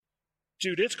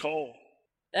Dude, it's cold.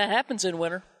 That happens in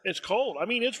winter. It's cold. I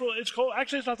mean, it's cold.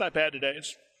 Actually, it's not that bad today.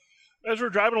 As we're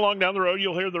driving along down the road,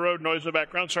 you'll hear the road noise in the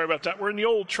background. Sorry about that. We're in the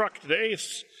old truck today.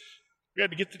 We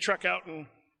had to get the truck out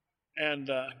and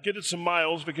get it some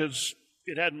miles because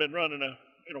it hadn't been running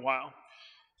in a while.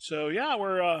 So yeah,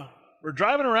 we're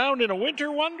driving around in a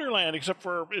winter wonderland, except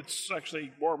for it's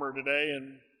actually warmer today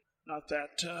and not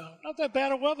that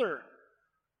bad of weather.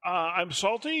 I'm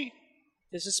Salty.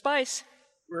 This is Spice.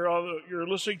 You're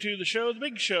listening to the show, The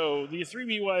Big Show, the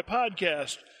 3BY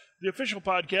podcast, the official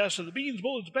podcast of the Beans,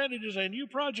 Bullets, Bandages, and You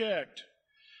Project.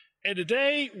 And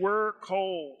today, we're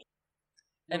cold.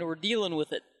 And we're dealing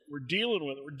with it. We're dealing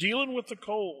with it. We're dealing with the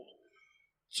cold.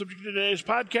 Subject of today's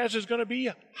podcast is going to be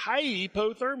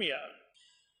hypothermia.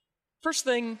 First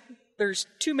thing, there's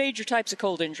two major types of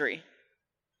cold injury.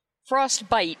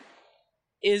 Frostbite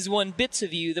is when bits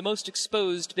of you, the most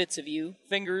exposed bits of you,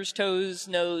 fingers, toes,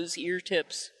 nose, ear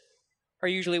tips, are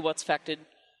usually what's affected,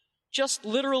 just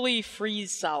literally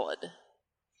freeze solid.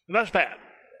 And that's bad.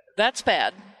 That's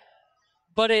bad,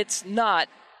 but it's not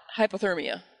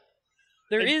hypothermia.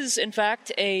 There is, in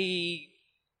fact, a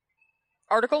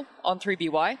article on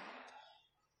 3BY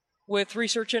with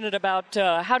research in it about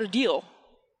how to deal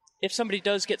if somebody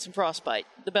does get some frostbite,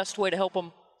 the best way to help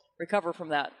them recover from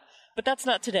that. But that's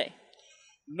not today.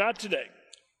 Not today.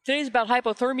 Today's about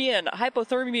hypothermia, and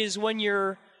hypothermia is when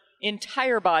your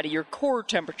entire body, your core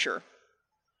temperature,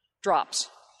 drops.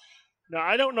 Now,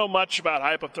 I don't know much about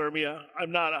hypothermia.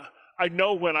 I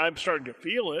know when I'm starting to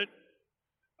feel it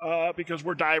because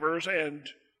we're divers, and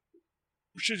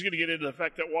she's going to get into the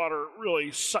fact that water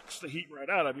really sucks the heat right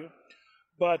out of you.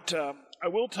 But I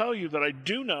will tell you that I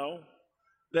do know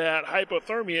that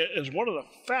hypothermia is one of the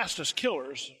fastest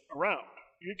killers around.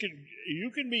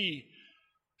 You can be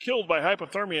killed by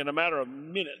hypothermia in a matter of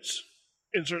minutes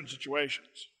in certain situations.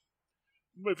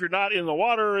 If you're not in the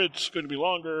water, it's going to be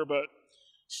longer, but...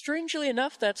 Strangely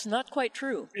enough, that's not quite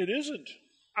true. It isn't.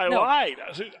 I lied.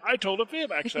 I told a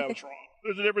fib, actually, I was wrong.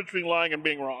 There's a difference between lying and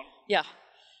being wrong. Yeah.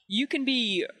 You can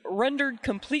be rendered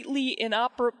completely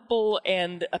inoperable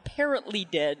and apparently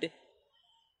dead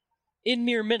in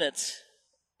mere minutes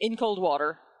in cold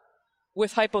water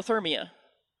with hypothermia.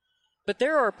 But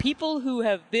there are people who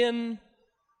have been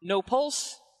no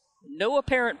pulse, no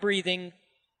apparent breathing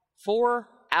for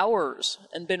hours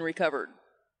and been recovered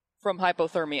from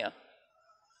hypothermia.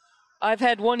 I've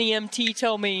had one EMT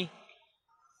tell me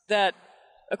that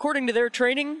according to their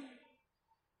training,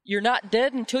 you're not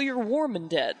dead until you're warm and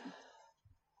dead.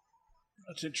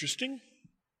 That's interesting.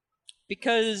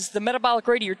 Because the metabolic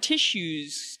rate of your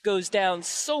tissues goes down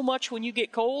so much when you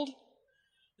get cold,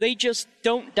 they just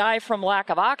don't die from lack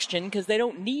of oxygen because they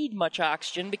don't need much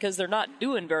oxygen because they're not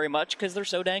doing very much because they're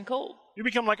so dang cold. You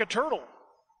become like a turtle.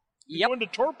 You go into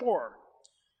torpor.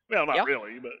 Well, not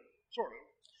really, but sort of.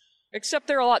 Except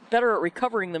they're a lot better at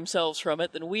recovering themselves from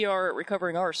it than we are at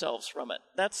recovering ourselves from it.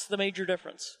 That's the major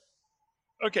difference.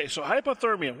 Okay, so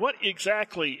hypothermia, what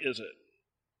exactly is it?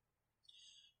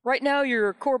 Right now,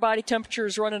 your core body temperature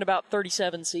is running about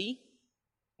 37 C.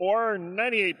 Or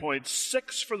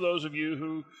 98.6 for those of you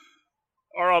who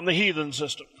are on the heathen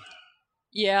system.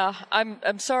 Yeah,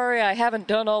 I'm sorry I haven't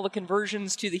done all the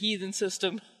conversions to the heathen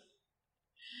system.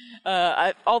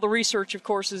 All the research, of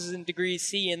course, is in degrees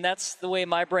C, and that's the way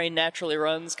my brain naturally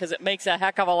runs because it makes a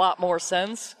heck of a lot more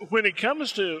sense. When it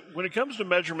comes to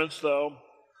measurements, though,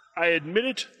 I admit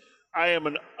it, I am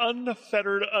an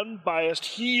unfettered, unbiased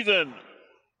heathen.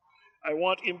 I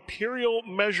want imperial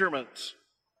measurements.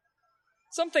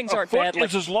 Some things aren't bad. A foot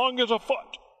is as long as a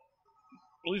foot.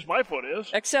 At least my foot is.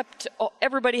 Except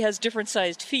everybody has different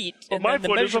sized feet, and then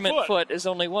the measurement foot is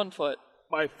only 1 foot.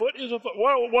 My foot is a foot.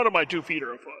 Well, one of my 2 feet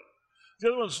are a foot. The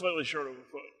other one's slightly short of a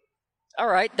foot. All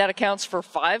right, that accounts for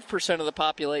 5% of the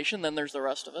population. Then there's the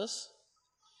rest of us.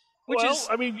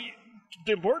 I mean,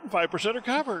 the important 5% are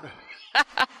covered.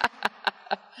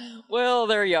 Well,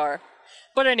 there you are.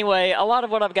 But anyway, a lot of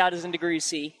what I've got is in degrees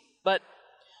C. But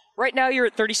right now you're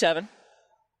at 37.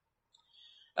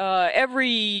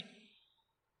 Every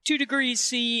 2 degrees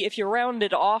C, if you round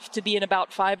it off to be in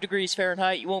about 5 degrees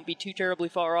Fahrenheit, you won't be too terribly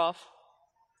far off.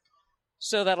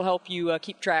 So that'll help you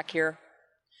keep track here.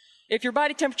 If your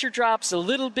body temperature drops a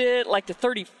little bit, like to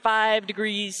 35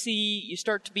 degrees C, you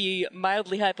start to be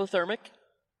mildly hypothermic.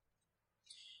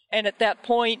 And at that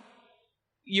point,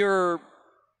 you're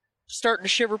starting to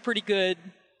shiver pretty good,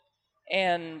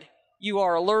 and you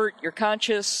are alert, you're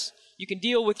conscious, you can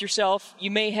deal with yourself.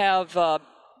 You may have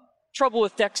trouble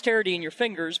with dexterity in your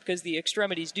fingers because the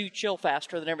extremities do chill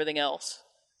faster than everything else.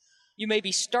 You may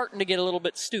be starting to get a little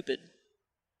bit stupid.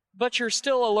 but you're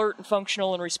still alert and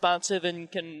functional and responsive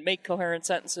and can make coherent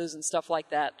sentences and stuff like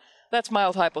that. That's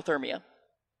mild hypothermia.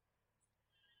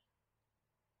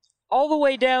 All the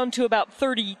way down to about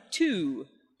 32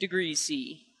 degrees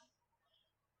C,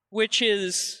 which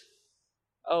is,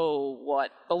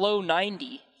 below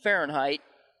 90 Fahrenheit.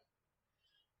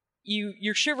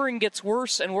 Your shivering gets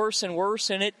worse and worse and worse,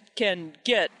 and it can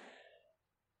get...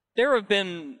 There have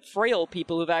been frail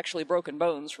people who've actually broken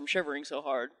bones from shivering so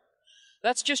hard.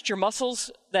 That's just your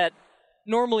muscles that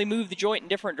normally move the joint in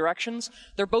different directions.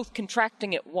 They're both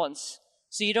contracting at once.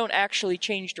 So you don't actually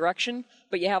change direction,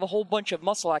 but you have a whole bunch of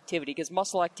muscle activity, because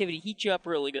muscle activity heats you up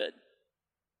really good.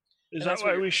 Is that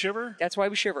why we shiver? That's why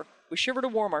we shiver. We shiver to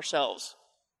warm ourselves.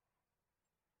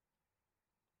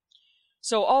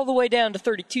 So all the way down to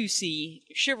 32°C,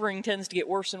 shivering tends to get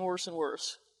worse and worse and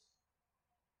worse.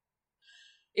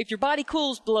 If your body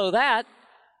cools below that,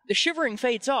 the shivering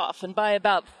fades off, and by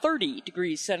about 30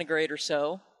 degrees centigrade or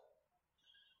so,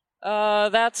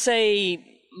 that's a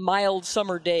mild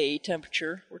summer day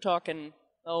temperature. We're talking,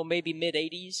 maybe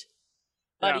mid-80s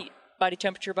body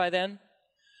temperature by then.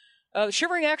 The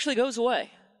shivering actually goes away.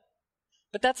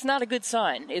 But that's not a good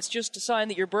sign. It's just a sign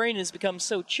that your brain has become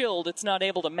so chilled it's not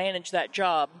able to manage that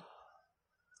job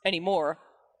anymore.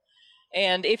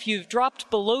 And if you've dropped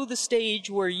below the stage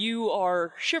where you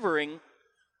are shivering,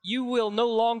 you will no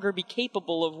longer be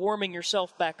capable of warming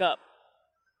yourself back up.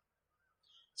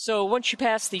 So once you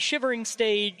pass the shivering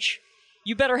stage,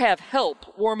 you better have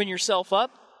help warming yourself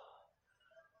up.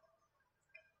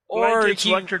 Blankets,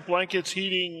 electric blankets,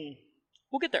 heating.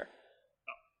 We'll get there.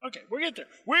 Okay,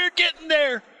 we're getting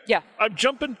there. Yeah. I'm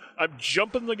jumping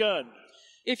the gun.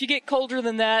 If you get colder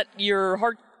than that, your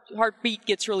heartbeat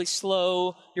gets really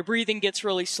slow, your breathing gets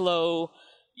really slow,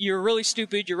 you're really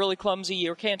stupid, you're really clumsy,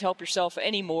 you can't help yourself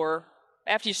anymore.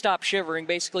 After you stop shivering,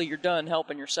 basically you're done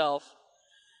helping yourself.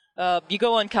 You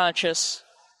go unconscious,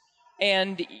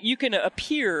 and you can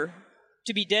appear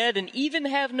to be dead and even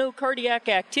have no cardiac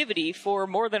activity for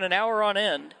more than an hour on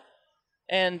end,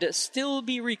 and still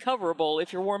be recoverable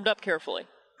if you're warmed up carefully.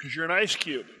 Because you're an ice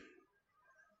cube.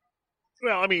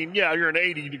 Well, I mean, yeah, you're an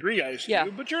 80-degree ice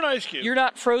cube, but you're an ice cube. You're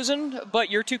not frozen, but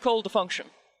you're too cold to function.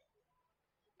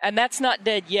 And that's not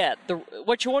dead yet.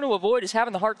 What you want to avoid is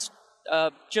having the heart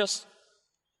just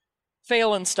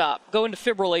fail and stop. Go into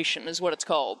fibrillation is what it's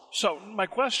called. So my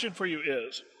question for you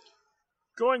is,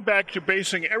 going back to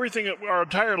basing everything, our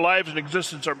entire lives and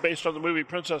existence are based on the movie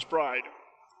Princess Bride.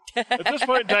 At this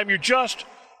point in time, you're just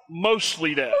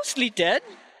mostly dead. Mostly dead?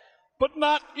 But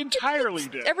not entirely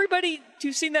dead. Everybody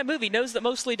who's seen that movie knows that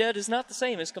mostly dead is not the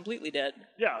same as completely dead.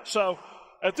 Yeah, so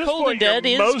at this Cold point, and dead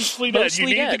you're mostly dead. You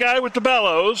need the guy with the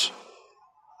bellows.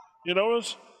 You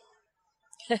notice?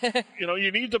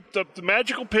 You need the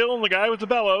magical pill and the guy with the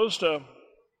bellows to...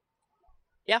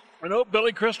 Yeah. I know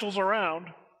Billy Crystal's around.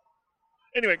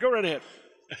 Anyway, go right ahead.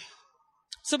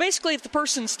 So basically, if the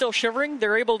person's still shivering,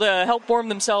 they're able to help warm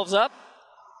themselves up.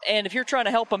 And if you're trying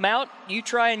to help them out, you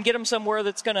try and get them somewhere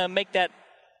that's going to make that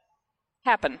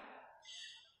happen.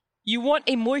 You want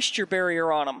a moisture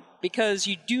barrier on them, because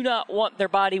you do not want their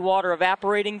body water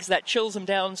evaporating, because that chills them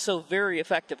down so very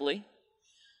effectively.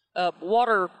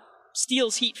 Water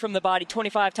steals heat from the body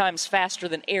 25 times faster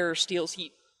than air steals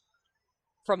heat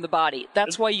from the body.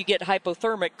 That's why you get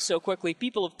hypothermic so quickly.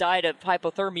 People have died of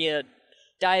hypothermia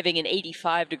diving in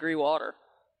 85-degree water.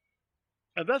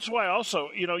 And that's why also,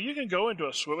 you can go into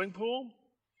a swimming pool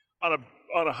on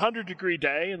a 100-degree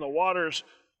day and the water's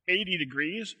 80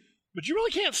 degrees, but you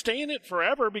really can't stay in it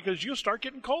forever because you'll start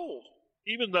getting cold,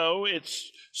 even though it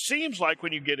seems like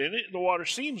when you get in it, the water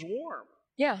seems warm.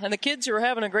 Yeah, and the kids who are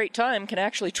having a great time can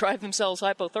actually drive themselves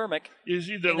hypothermic. You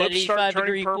see the lips start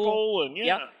turning purple, pool. And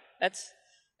yeah, that's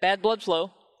bad blood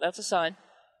flow. That's a sign.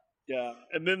 Yeah,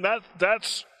 and then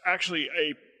that's actually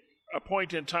a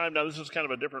point in time. Now, this is kind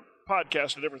of a different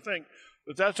podcast, a different thing,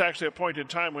 but that's actually a point in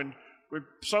time when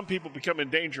some people become in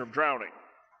danger of drowning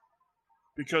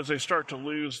because they start to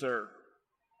lose their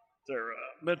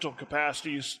mental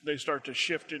capacities. They start to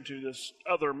shift into this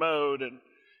other mode, and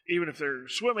even if they're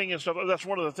swimming and stuff, that's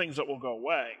one of the things that will go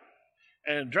away.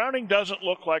 And drowning doesn't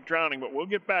look like drowning, but we'll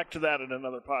get back to that in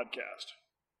another podcast.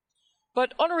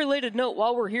 But on a related note,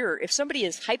 while we're here, if somebody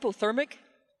is hypothermic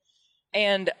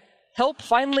and help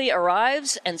finally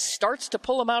arrives and starts to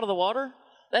pull them out of the water,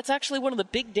 that's actually one of the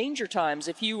big danger times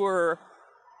if you were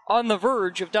on the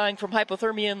verge of dying from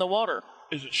hypothermia in the water.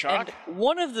 Is it shock? And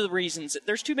one of the reasons,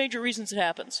 there's two major reasons it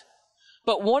happens.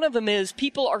 But one of them is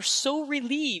people are so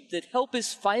relieved that help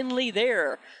is finally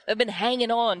there. They've been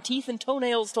hanging on, teeth and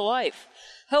toenails to life.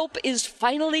 Help is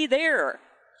finally there.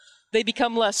 they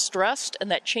become less stressed, and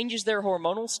that changes their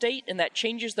hormonal state, and that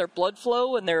changes their blood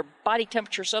flow, and their body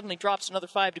temperature suddenly drops another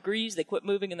 5 degrees, they quit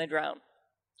moving, and they drown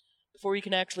before you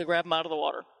can actually grab them out of the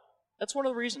water. That's one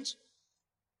of the reasons.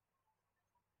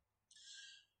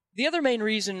 The other main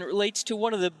reason relates to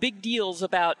one of the big deals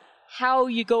about how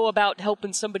you go about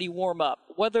helping somebody warm up,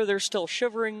 whether they're still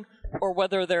shivering or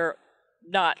whether they're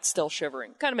not still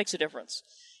shivering. Kind of makes a difference.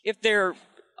 If they're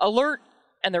alert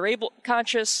and they're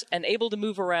conscious and able to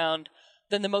move around,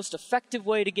 then the most effective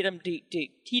way to get them to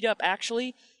heat up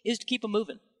actually is to keep them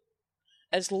moving,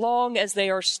 as long as they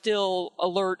are still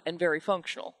alert and very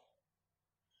functional.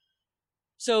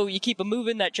 So you keep them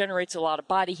moving, that generates a lot of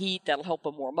body heat, that'll help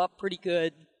them warm up pretty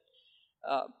good.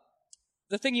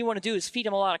 The thing you want to do is feed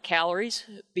them a lot of calories,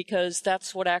 because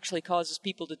that's what actually causes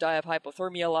people to die of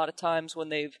hypothermia a lot of times,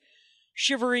 when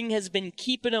shivering has been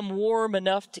keeping them warm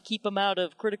enough to keep them out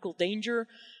of critical danger,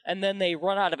 and then they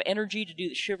run out of energy to do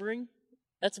the shivering.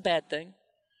 That's a bad thing.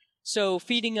 So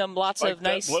feeding them lots of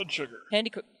nice blood sugar.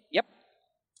 Yep.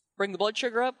 Bring the blood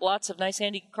sugar up, lots of nice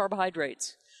handy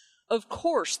carbohydrates. Of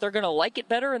course, they're going to like it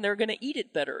better and they're going to eat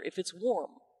it better if it's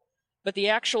warm. But the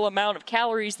actual amount of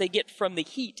calories they get from the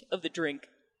heat of the drink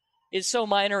is so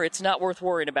minor it's not worth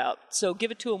worrying about. So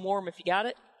give it to them warm if you got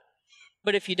it.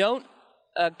 But if you don't,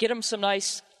 get them some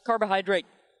nice carbohydrate,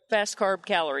 fast carb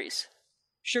calories.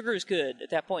 Sugar is good at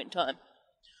that point in time.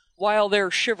 While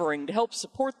they're shivering, to help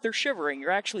support their shivering,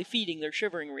 you're actually feeding their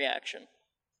shivering reaction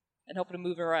and helping them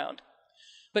move around.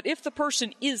 But if the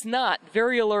person is not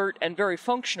very alert and very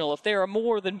functional, if they are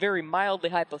more than very mildly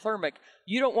hypothermic,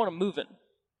 you don't want them moving.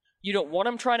 You don't want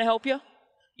them trying to help you.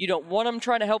 You don't want them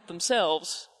trying to help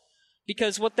themselves,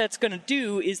 because what that's going to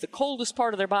do is the coldest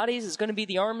part of their bodies is going to be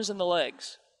the arms and the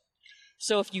legs.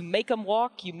 So if you make them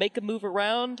walk, you make them move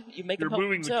around, you make them help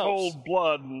themselves. You're moving the cold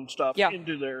blood and stuff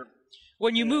into their...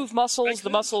 When you move muscles,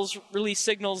 the muscles release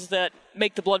signals that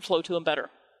make the blood flow to them better.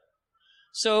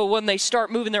 So when they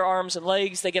start moving their arms and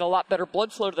legs, they get a lot better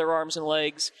blood flow to their arms and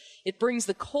legs. It brings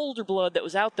the colder blood that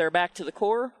was out there back to the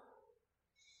core.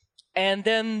 And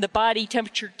then the body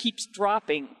temperature keeps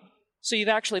dropping. So you've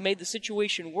actually made the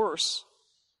situation worse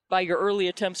by your early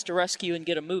attempts to rescue and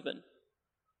get them moving.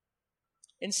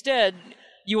 Instead,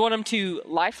 you want them to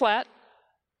lie flat,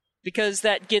 because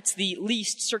that gets the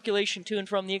least circulation to and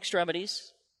from the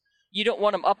extremities. You don't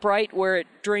want them upright, where it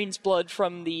drains blood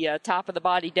from the top of the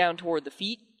body down toward the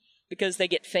feet, because they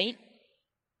get faint,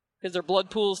 because their blood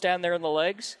pools down there in the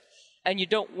legs. And you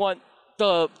don't want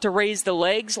to raise the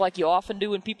legs like you often do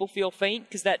when people feel faint,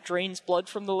 because that drains blood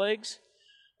from the legs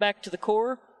back to the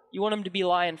core. You want them to be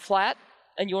lying flat,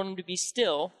 and you want them to be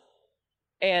still.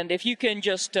 And if you can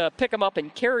just pick them up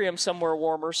and carry them somewhere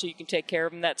warmer so you can take care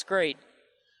of them, that's great.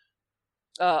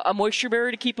 A moisture barrier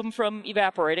to keep them from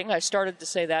evaporating. I started to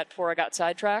say that before I got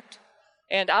sidetracked.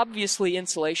 And obviously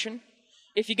insulation.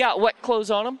 If you got wet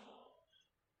clothes on them,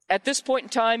 at this point in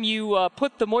time you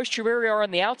put the moisture barrier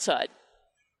on the outside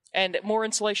and more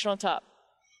insulation on top.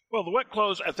 Well, the wet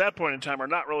clothes at that point in time are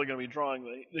not really going to be drawing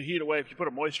the heat away if you put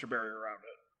a moisture barrier around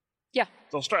it. Yeah.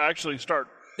 They'll start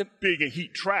being a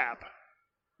heat trap.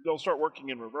 They'll start working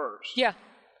in reverse. Yeah.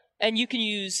 And you can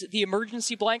use the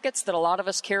emergency blankets that a lot of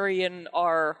us carry in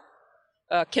our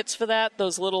kits for that.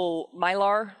 Those little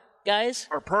Mylar guys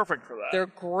are perfect for that. They're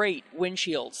great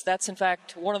windshields. That's, in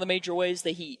fact, one of the major ways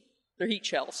they heat. They're heat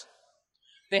shells.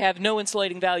 They have no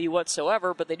insulating value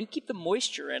whatsoever, but they do keep the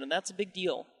moisture in, and that's a big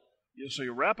deal. Yeah, so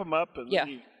you wrap them up, and then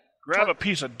you grab a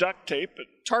piece of duct tape.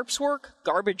 Tarps work.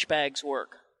 Garbage bags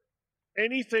work.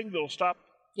 Anything that'll stop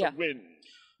the wind.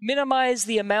 Minimize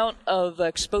the amount of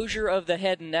exposure of the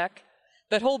head and neck.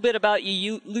 That whole bit about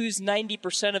you lose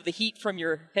 90% of the heat from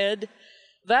your head,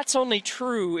 that's only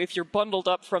true if you're bundled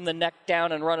up from the neck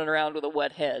down and running around with a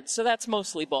wet head. So that's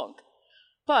mostly bunk.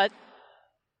 But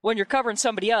when you're covering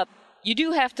somebody up, you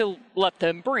do have to let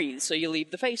them breathe, so you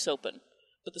leave the face open.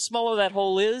 But the smaller that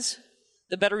hole is,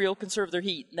 the better you'll conserve their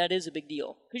heat, and that is a big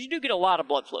deal. Because you do get a lot of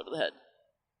blood flow to the head.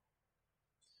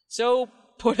 So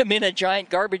put them in a giant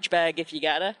garbage bag if you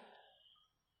gotta.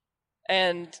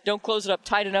 And don't close it up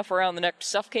tight enough around the neck to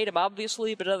suffocate them,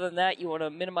 obviously, but other than that, you want to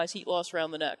minimize heat loss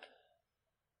around the neck.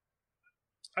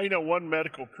 I know one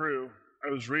medical crew,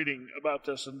 I was reading about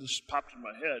this and this popped in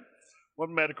my head.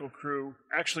 One medical crew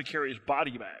actually carries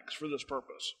body bags for this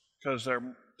purpose, because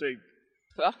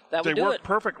they work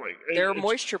perfectly. They're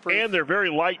moisture proof. And they're very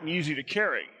light and easy to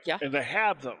carry. Yeah. And they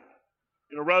have them.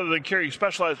 Rather than carry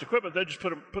specialized equipment, they just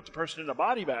put the person in a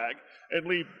body bag and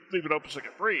leave it open so they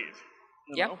can breathe.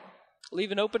 You know?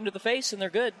 Leave it open to the face and they're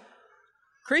good.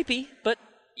 Creepy, but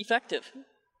effective.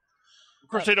 Of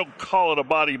course, they don't call it a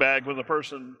body bag when the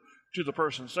person's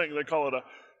thing. They call it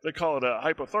they call it a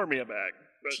hypothermia bag.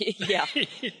 But Yeah.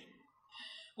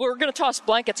 Well, we're going to toss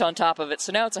blankets on top of it,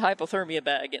 so now it's a hypothermia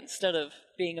bag instead of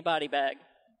being a body bag.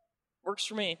 Works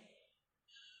for me.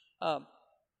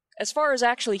 As far as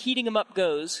actually heating them up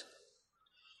goes,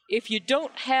 if you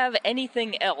don't have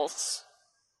anything else,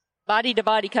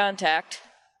 body-to-body contact,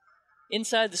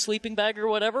 inside the sleeping bag or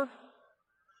whatever,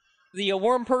 the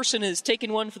warm person is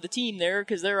taking one for the team there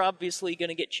because they're obviously going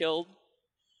to get chilled.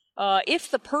 If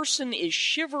the person is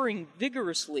shivering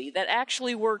vigorously, that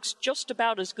actually works just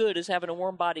about as good as having a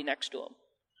warm body next to them.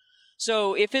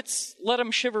 So if it's let them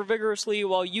shiver vigorously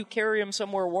while you carry them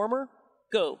somewhere warmer,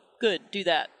 go. Good, do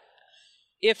that.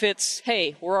 If it's,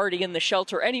 hey, we're already in the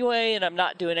shelter anyway and I'm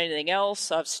not doing anything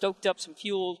else, I've stoked up some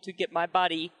fuel to get my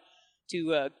body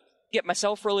to get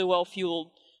myself really well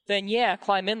fueled, then yeah,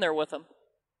 climb in there with them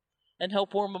and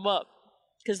help warm them up,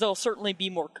 because they'll certainly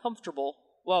be more comfortable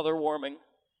while they're warming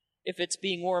if it's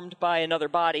being warmed by another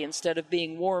body instead of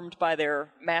being warmed by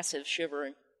their massive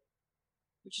shivering,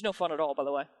 which is no fun at all, by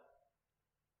the way.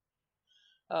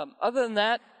 Other than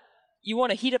that, you want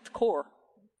to heat up the core.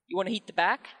 You want to heat the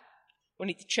back, you want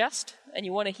to heat the chest, and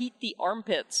you want to heat the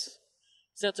armpits,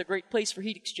 so that's a great place for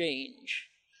heat exchange.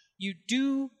 You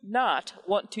do not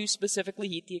want to specifically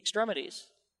heat the extremities,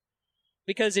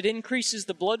 because it increases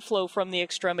the blood flow from the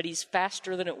extremities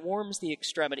faster than it warms the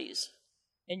extremities.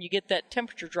 And you get that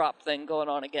temperature drop thing going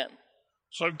on again.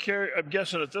 So I'm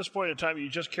guessing at this point in time, you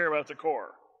just care about the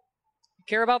core. You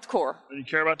care about the core. And you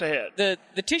care about the head.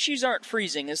 The tissues aren't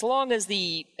freezing. As long as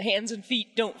the hands and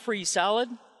feet don't freeze solid,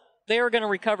 they are going to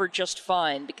recover just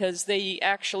fine, because they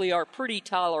actually are pretty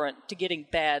tolerant to getting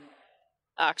bad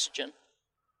oxygen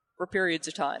for periods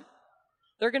of time.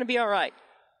 They're going to be all right.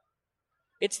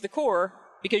 It's the core,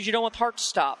 because you don't want the heart to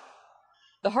stop.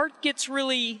 The heart gets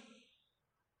really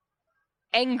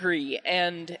angry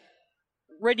and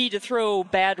ready to throw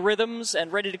bad rhythms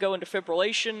and ready to go into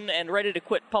fibrillation and ready to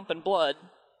quit pumping blood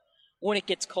when it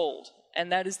gets cold. And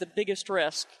that is the biggest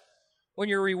risk. When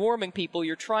you're rewarming people,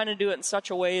 you're trying to do it in such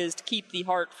a way as to keep the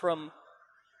heart from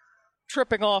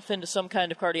tripping off into some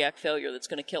kind of cardiac failure that's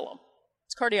going to kill them.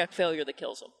 It's cardiac failure that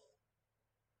kills them.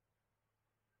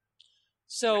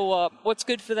 So what's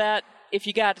good for that? If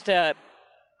you got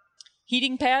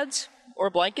heating pads or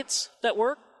blankets that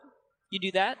work, you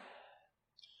do that.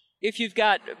 If you've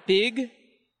got big,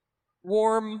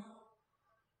 warm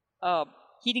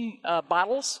heating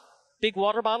bottles, big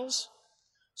water bottles,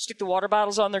 stick the water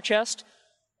bottles on their chest.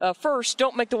 First,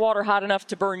 don't make the water hot enough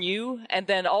to burn you, and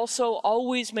then also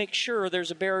always make sure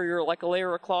there's a barrier, like a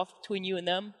layer of cloth between you and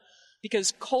them,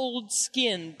 because cold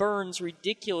skin burns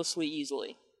ridiculously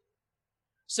easily.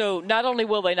 So not only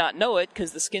will they not know it,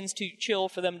 because the skin's too chill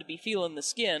for them to be feeling the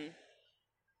skin,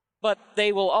 but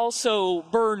they will also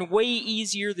burn way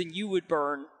easier than you would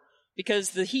burn,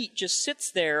 because the heat just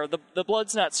sits there. The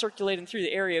blood's not circulating through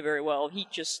the area very well. Heat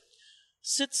just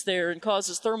sits there and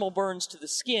causes thermal burns to the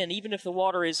skin, even if the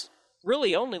water is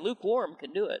really only lukewarm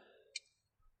can do it,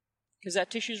 because that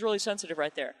tissue is really sensitive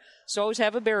right there. So always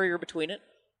have a barrier between it.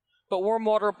 But warm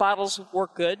water bottles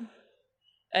work good,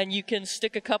 and you can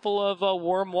stick a couple of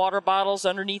warm water bottles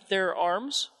underneath their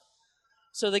arms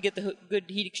so they get the good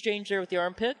heat exchange there with the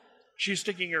armpit. She's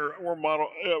sticking her warm bottle.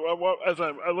 As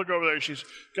I look over there, she's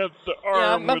got the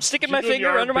arm. Yeah, I'm sticking my finger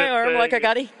under my arm like I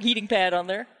got a heating pad on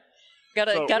there. Got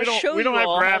to show you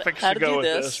all how to do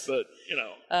this. But you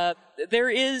know, there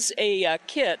is a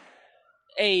kit,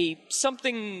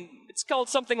 it's called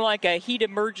something like a heat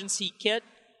emergency kit.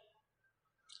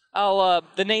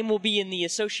 The name will be in the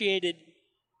associated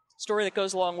story that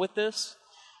goes along with this.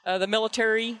 The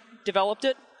military developed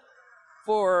it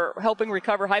for helping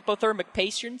recover hypothermic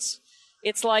patients.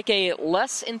 It's like a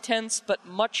less intense but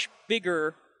much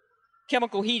bigger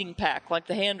chemical heating pack, like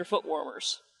the hand or foot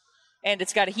warmers. And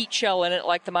it's got a heat shell in it,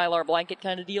 like the Mylar blanket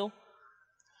kind of deal.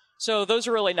 So those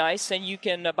are really nice, and you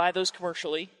can buy those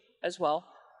commercially as well.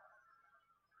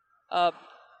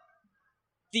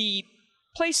 The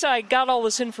place I got all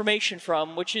this information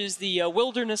from, which is the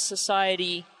Wilderness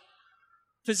Society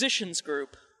Physicians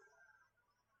Group,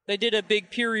 they did a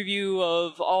big peer review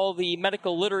of all the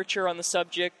medical literature on the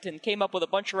subject and came up with a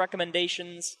bunch of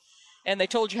recommendations, and they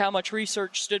told you how much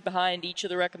research stood behind each of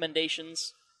the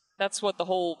recommendations. That's what the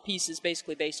whole piece is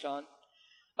basically based on.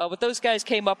 What those guys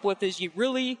came up with is you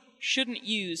really shouldn't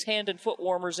use hand and foot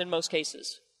warmers in most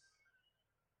cases.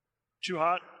 Too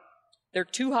hot? They're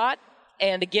too hot,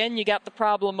 and again, you got the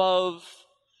problem of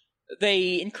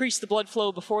they increase the blood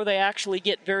flow before they actually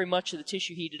get very much of the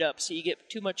tissue heated up, so you get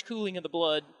too much cooling of the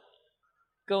blood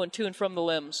going to and from the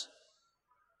limbs.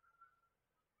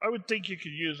 I would think you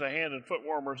could use the hand and foot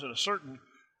warmers in a certain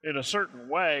in a certain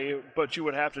way, but you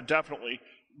would have to definitely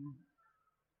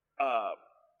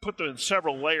put them in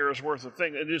several layers worth of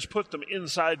thing and just put them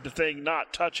inside the thing,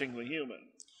 not touching the human.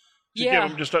 To give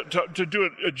them just to do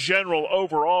a general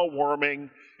overall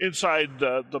warming inside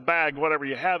the bag, whatever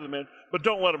you have them in, but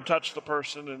don't let them touch the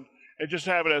person and just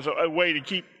have it as a way to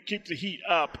keep the heat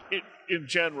up in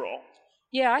general.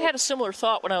 Yeah, I had a similar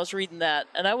thought when I was reading that,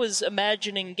 and I was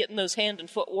imagining getting those hand and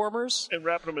foot warmers and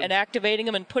wrapping them in, and activating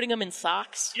them and putting them in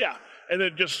socks. Yeah, and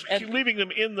then just leaving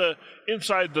them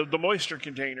inside the moisture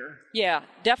container. Yeah,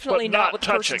 definitely not with the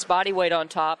person's body weight on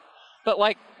top, but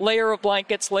like layer of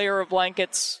blankets, little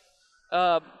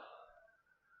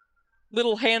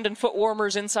hand and foot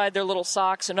warmers inside their little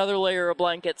socks, another layer of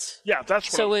blankets. Yeah, that's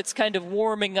what so it's kind of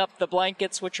warming up the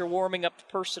blankets, which are warming up the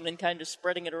person and kind of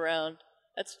spreading it around.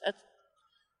 That's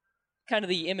kind of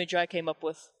the image I came up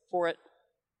with for it.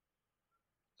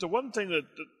 The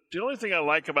only thing I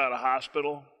like about a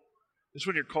hospital is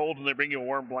when you're cold and they bring you a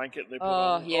warm blanket. And they put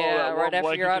right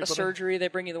after you're out of surgery, they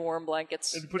bring you the warm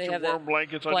blankets. And put your warm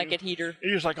blankets on blanket heater. And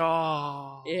you're just like,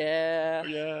 oh. Yeah.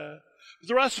 Yeah.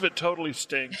 The rest of it totally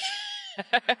stinks.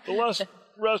 The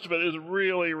rest of it is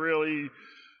really, really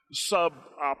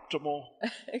suboptimal.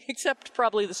 Except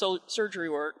probably the surgery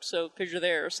worked, so because you're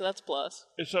there, so that's a plus.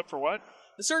 Except for what?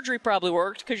 The surgery probably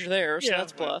worked because you're there, so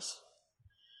that's a plus.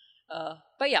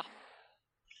 But yeah.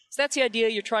 So that's the idea.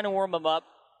 You're trying to warm them up.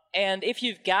 And if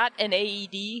you've got an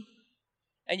AED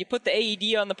and you put the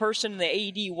AED on the person and the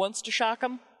AED wants to shock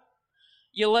them,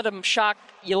 you let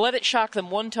it shock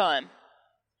them one time,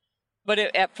 but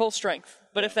at full strength.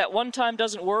 But if that one time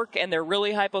doesn't work and they're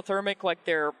really hypothermic, like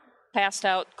they're passed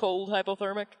out cold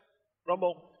hypothermic,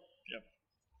 rumble.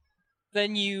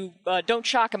 Then you don't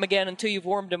shock them again until you've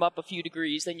warmed them up a few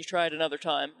degrees. Then you try it another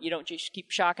time. You don't just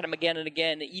keep shocking them again and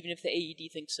again, even if the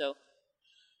AED thinks so.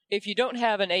 If you don't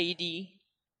have an AED,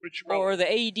 or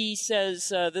the AED says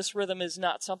this rhythm is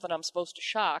not something I'm supposed to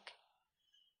shock,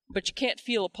 but you can't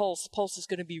feel a pulse, the pulse is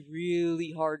going to be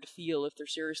really hard to feel if they're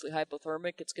seriously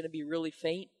hypothermic. It's going to be really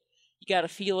faint. You got to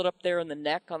feel it up there in the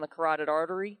neck on the carotid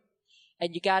artery,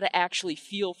 and you got to actually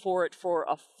feel for it for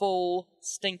a full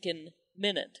stinking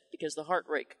minute because the heart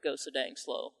rate could go so dang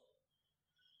slow.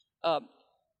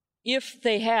 If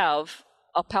they have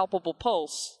a palpable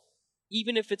pulse,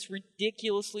 even if it's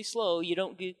ridiculously slow, you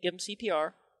don't give them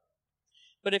CPR.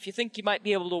 But if you think you might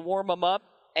be able to warm them up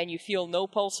and you feel no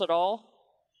pulse at all,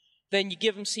 then you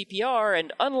give them CPR,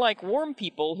 and unlike warm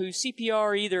people whose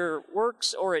CPR either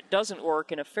works or it doesn't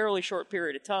work in a fairly short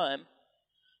period of time,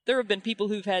 there have been people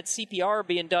who've had CPR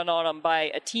being done on them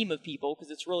by a team of people, because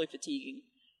it's really fatiguing,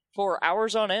 for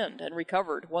hours on end and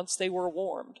recovered once they were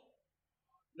warmed.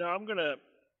 Now we're gonna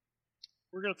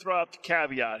throw out the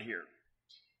caveat here.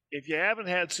 If you haven't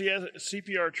had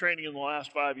CPR training in the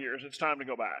last 5 years, it's time to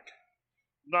go back.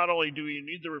 Not only do you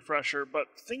need the refresher,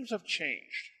 but things have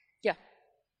changed. Yeah.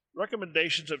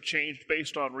 Recommendations have changed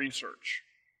based on research,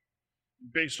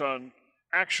 based on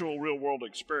actual real-world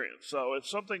experience. So it's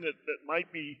something that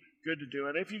might be good to do.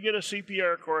 And if you get a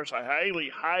CPR course, I highly,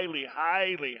 highly,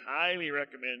 highly, highly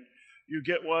recommend you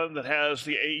get one that has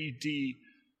the AED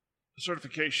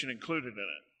certification included in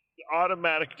it. The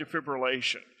automatic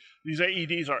defibrillation. These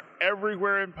AEDs are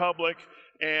everywhere in public,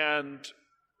 and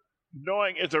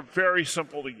knowing they're very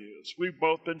simple to use. We've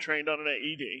both been trained on an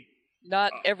AED.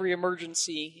 Not every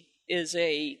emergency is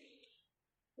a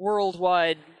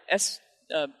worldwide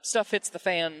stuff hits the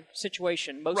fan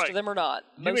situation. Most of them are not.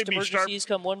 Most emergencies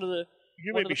come one to the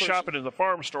You may be shopping in the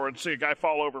farm store and see a guy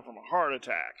fall over from a heart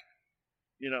attack.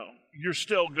 You're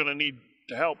still going to need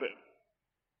to help him.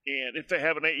 And if they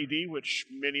have an AED, which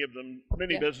many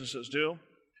businesses do,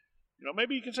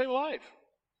 maybe you can save a life.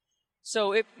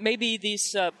 So maybe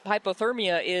this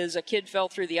hypothermia is a kid fell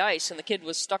through the ice and the kid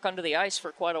was stuck under the ice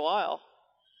for quite a while.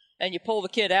 And you pull the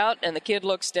kid out and the kid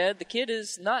looks dead. The kid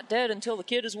is not dead until the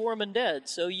kid is warm and dead.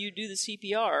 So you do the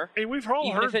CPR. Hey, we've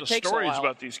all heard the stories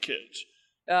about these kids.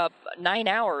 9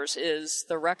 hours is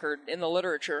the record in the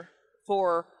literature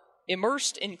for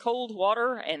immersed in cold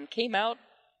water and came out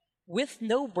with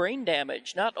no brain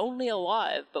damage. Not only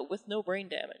alive, but with no brain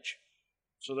damage.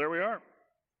 So there we are.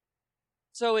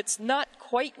 So it's not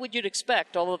quite what you'd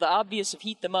expect, although the obvious of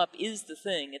heat them up is the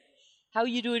thing. How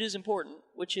you do it is important,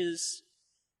 which is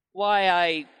why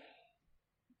I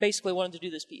basically wanted to do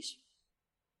this piece.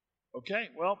 Okay,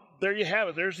 well, there you have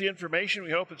it. There's the information.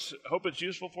 We hope it's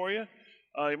useful for you.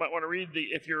 You might want to read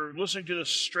if you're listening to this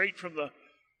straight from your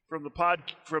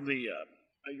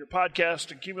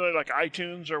podcast accumulator like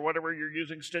iTunes or whatever you're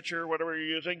using, Stitcher, whatever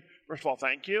you're using. First of all,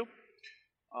 thank you.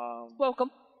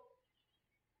 Welcome.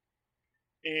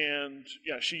 And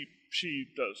yeah, she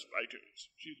does iTunes.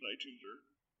 She's an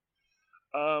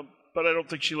iTuner. But I don't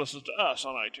think she listens to us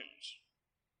on iTunes.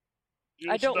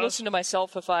 I don't listen to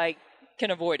myself if I can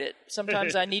avoid it.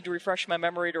 Sometimes I need to refresh my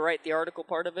memory to write the article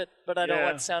part of it, but I don't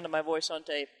like the sound of my voice on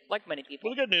tape, like many people.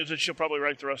 Well, the good news is she'll probably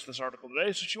write the rest of this article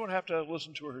today, so she won't have to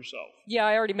listen to it herself. Yeah,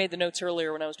 I already made the notes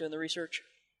earlier when I was doing the research.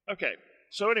 Okay.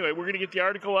 So anyway, we're going to get the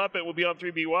article up. It will be on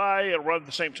 3BY. It'll run at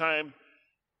the same time.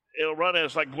 It'll run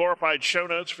as like glorified show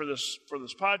notes for this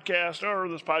podcast, or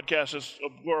this podcast is a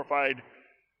glorified,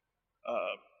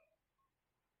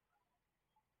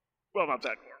 well, not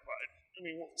that glorified. I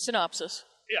mean, synopsis.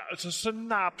 Yeah, it's a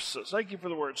synopsis. Thank you for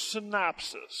the word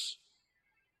synopsis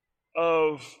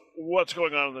of what's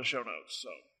going on in the show notes. So,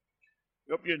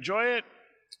 hope you enjoy it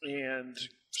and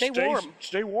stay warm.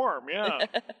 Stay warm, yeah.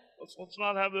 let's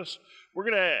not have this. We're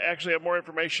going to actually have more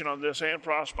information on this and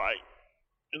frostbite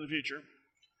in the future.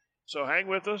 So hang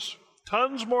with us.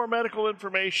 Tons more medical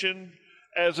information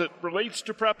as it relates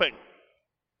to prepping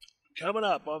coming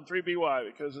up on 3BY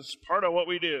because it's part of what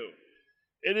we do.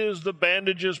 It is the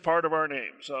bandages part of our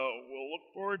name. So we'll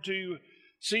look forward to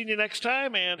seeing you next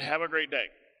time and have a great day.